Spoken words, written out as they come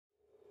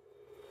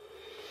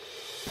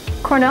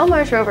Cornell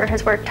Mars Rover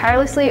has worked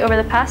tirelessly over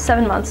the past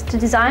 7 months to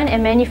design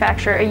and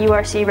manufacture a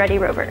URC-ready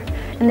rover.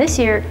 And this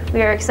year,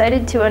 we are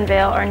excited to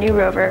unveil our new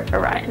rover,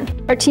 Orion.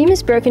 Our team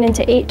is broken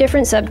into 8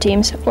 different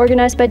sub-teams,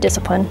 organized by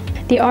discipline.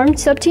 The armed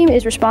sub-team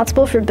is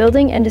responsible for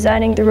building and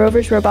designing the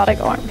rover's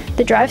robotic arm.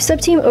 The drive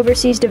sub-team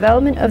oversees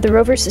development of the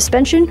rover's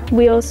suspension,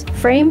 wheels,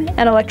 frame,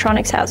 and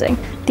electronics housing.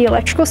 The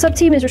electrical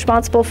sub-team is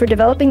responsible for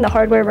developing the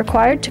hardware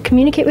required to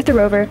communicate with the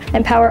rover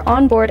and power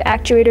onboard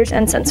actuators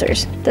and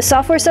sensors. The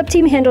software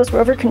sub-team handles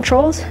rover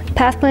controls,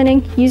 path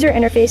planning, user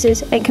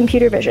interfaces, and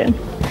computer vision.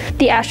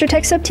 The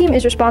Astrotech sub-team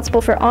is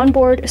responsible for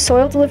onboard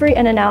soil delivery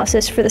and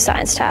analysis for the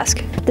science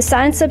task. The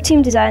science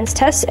sub-team designs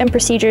tests and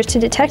procedures to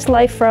detect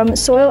life from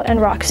soil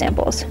and rock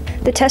samples.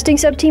 The testing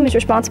sub-team is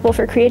responsible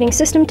for creating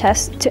system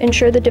tests to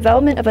ensure the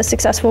development of a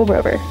successful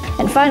rover.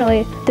 And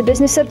finally, the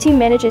business sub-team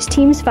manages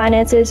teams'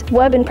 finances,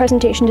 web and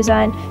presentation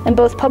design, and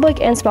both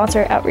public and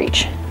sponsor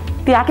outreach.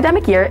 The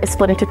academic year is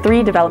split into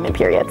 3 development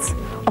periods: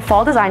 a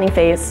fall designing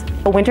phase,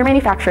 a winter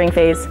manufacturing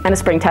phase, and a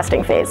spring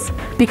testing phase.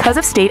 Because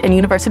of state and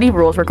university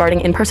rules regarding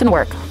in-person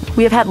work,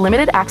 we have had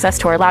limited access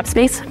to our lab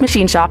space,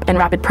 machine shop, and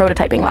rapid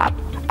prototyping lab.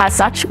 As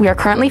such, we are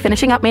currently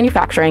finishing up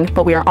manufacturing,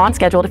 but we are on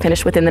schedule to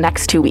finish within the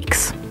next 2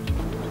 weeks.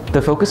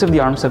 The focus of the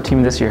ARM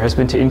sub-team this year has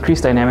been to increase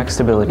dynamic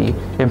stability,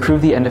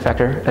 improve the end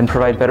effector, and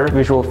provide better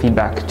visual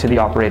feedback to the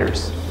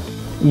operators.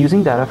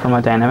 Using data from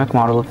a dynamic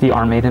model of the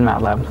arm made in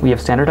MATLAB, we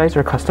have standardized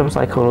our custom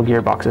cyclodal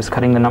gearboxes,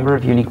 cutting the number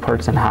of unique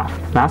parts in half.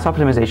 Mass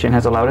optimization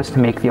has allowed us to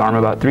make the arm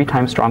about 3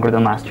 times stronger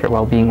than last year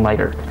while being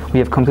lighter. We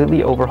have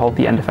completely overhauled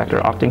the end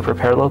effector, opting for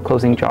parallel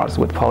closing jaws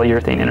with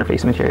polyurethane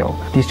interface material.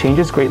 These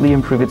changes greatly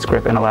improve its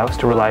grip and allow us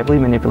to reliably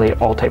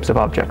manipulate all types of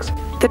objects.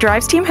 The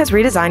drives team has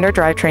redesigned our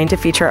drivetrain to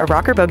feature a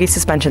rocker bogie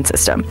suspension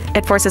system.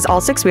 It forces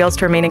all 6 wheels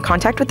to remain in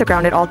contact with the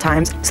ground at all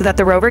times so that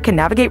the rover can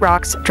navigate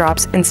rocks,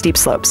 drops, and steep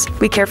slopes.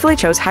 We carefully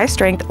chose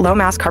high-strength,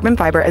 low-mass carbon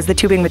fiber as the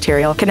tubing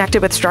material,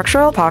 connected with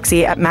structural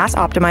epoxy at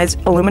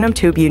mass-optimized aluminum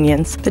tube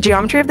unions. The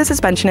geometry of the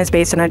suspension is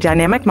based on a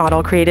dynamic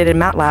model created in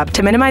MATLAB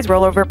to minimize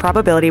rollover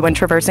probability when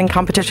traversing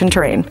competition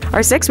terrain.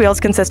 Our 6 wheels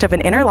consist of an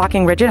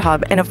interlocking rigid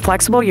hub and a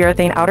flexible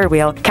urethane outer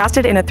wheel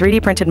casted in a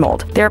 3D printed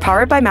mold. They are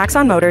powered by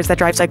Maxon motors that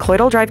drive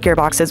cycloidal drive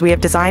gearboxes we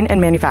have designed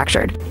and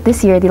manufactured.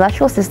 This year, the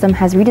electrical system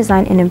has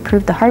redesigned and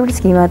improved the hardware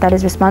schema that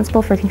is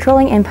responsible for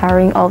controlling and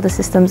powering all of the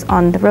systems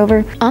on the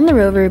rover. On the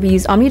rover, we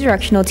use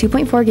omnidirectional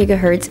 2.4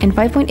 GHz and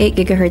 5.8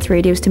 GHz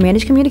radios to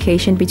manage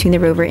communication between the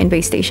rover and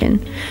base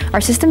station. Our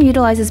system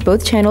utilizes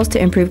both channels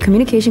to improve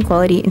communication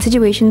quality in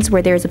situations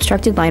where there is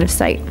obstructed line of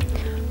sight.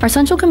 Our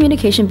central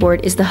communication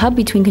board is the hub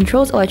between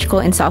controls, electrical,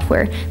 and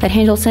software that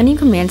handles sending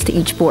commands to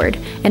each board,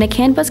 and a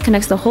CAN bus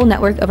connects the whole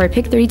network of our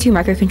PIC32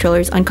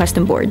 microcontrollers on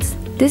custom boards.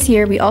 This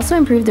year, we also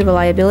improved the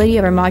reliability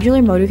of our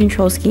modular motor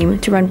control scheme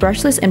to run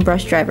brushless and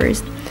brush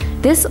drivers.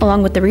 This,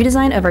 along with the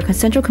redesign of our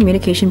central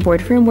communication board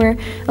firmware,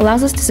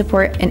 allows us to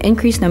support an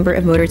increased number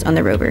of motors on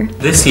the rover.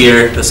 This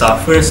year, the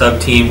software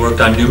sub-team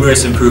worked on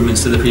numerous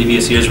improvements to the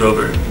previous year's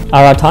rover.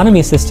 Our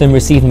autonomy system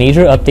received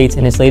major updates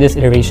in its latest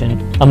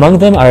iteration. Among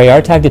them, our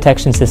AR tag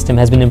detection system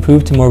has been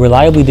improved to more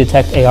reliably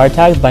detect AR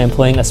tags by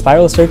employing a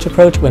spiral search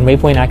approach when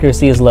waypoint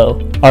accuracy is low.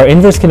 Our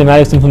inverse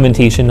kinematics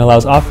implementation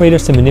allows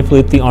operators to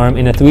manipulate the arm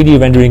in a 3D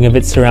rendering of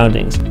its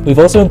surroundings. We've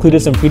also included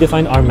some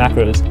predefined arm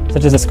macros,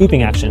 such as a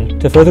scooping action,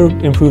 to further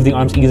improve the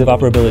arm's ease of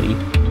operability.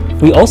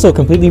 We also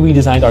completely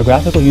redesigned our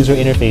graphical user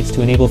interface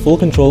to enable full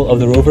control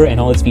of the rover and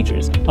all its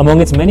features. Among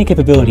its many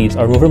capabilities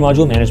are rover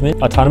module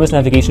management, autonomous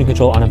navigation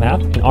control on a map,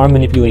 and arm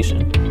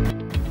manipulation.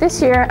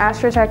 This year,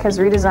 Astrotech has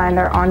redesigned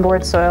our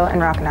onboard soil and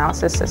rock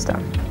analysis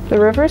system. The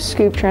Rover's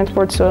scoop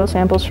transports soil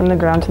samples from the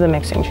ground to the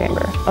mixing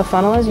chamber. A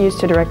funnel is used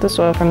to direct the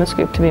soil from the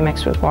scoop to be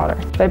mixed with water.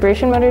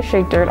 Vibration motors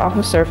shake dirt off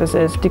of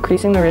surfaces,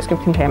 decreasing the risk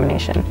of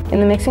contamination. In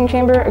the mixing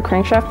chamber, a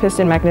crankshaft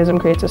piston mechanism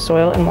creates a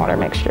soil and water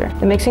mixture.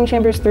 The mixing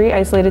chamber's 3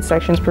 isolated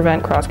sections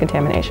prevent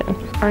cross-contamination.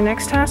 Our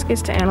next task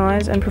is to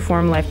analyze and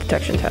perform life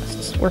detection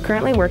tests. We're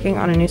currently working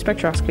on a new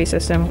spectroscopy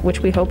system, which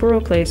we hope will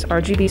replace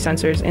RGB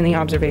sensors in the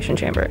observation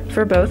chamber.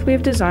 For both, we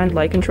have designed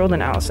light-controlled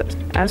analysis.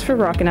 As for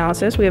rock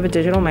analysis, we have a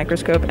digital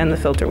microscope and the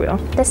filter wheel.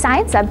 The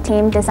science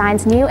sub-team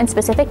designs new and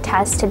specific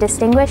tests to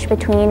distinguish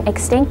between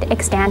extinct,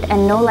 extant,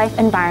 and no-life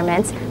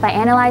environments by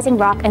analyzing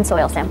rock and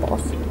soil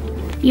samples.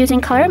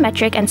 Using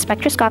colorimetric and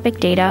spectroscopic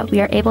data,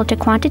 we are able to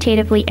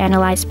quantitatively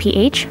analyze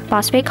pH,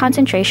 phosphate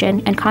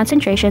concentration, and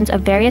concentrations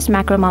of various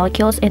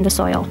macromolecules in the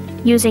soil.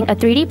 Using a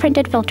 3D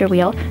printed filter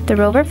wheel, the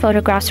rover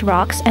photographs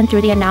rocks and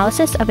through the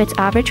analysis of its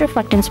average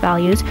reflectance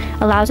values,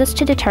 allows us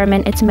to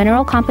determine its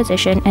mineral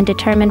composition and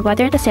determine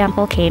whether the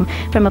sample came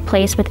from a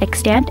place with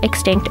extant,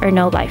 extinct, or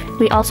no life.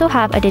 We also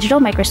have a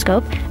digital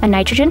microscope, a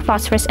nitrogen,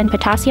 phosphorus, and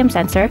potassium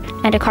sensor,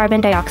 and a carbon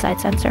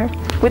dioxide sensor.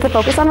 With a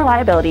focus on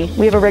reliability,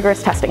 we have a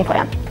rigorous testing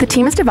plan. The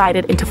team is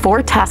divided into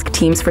 4 task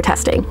teams for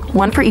testing,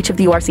 1 for each of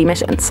the URC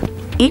missions.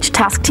 Each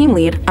task team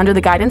lead, under the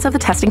guidance of the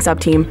testing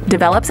sub-team,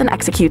 develops and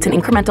executes an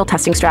incremental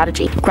testing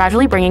strategy,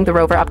 gradually bringing the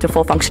rover up to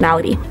full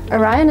functionality.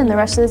 Orion and the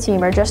rest of the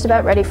team are just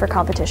about ready for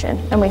competition,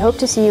 and we hope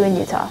to see you in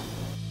Utah.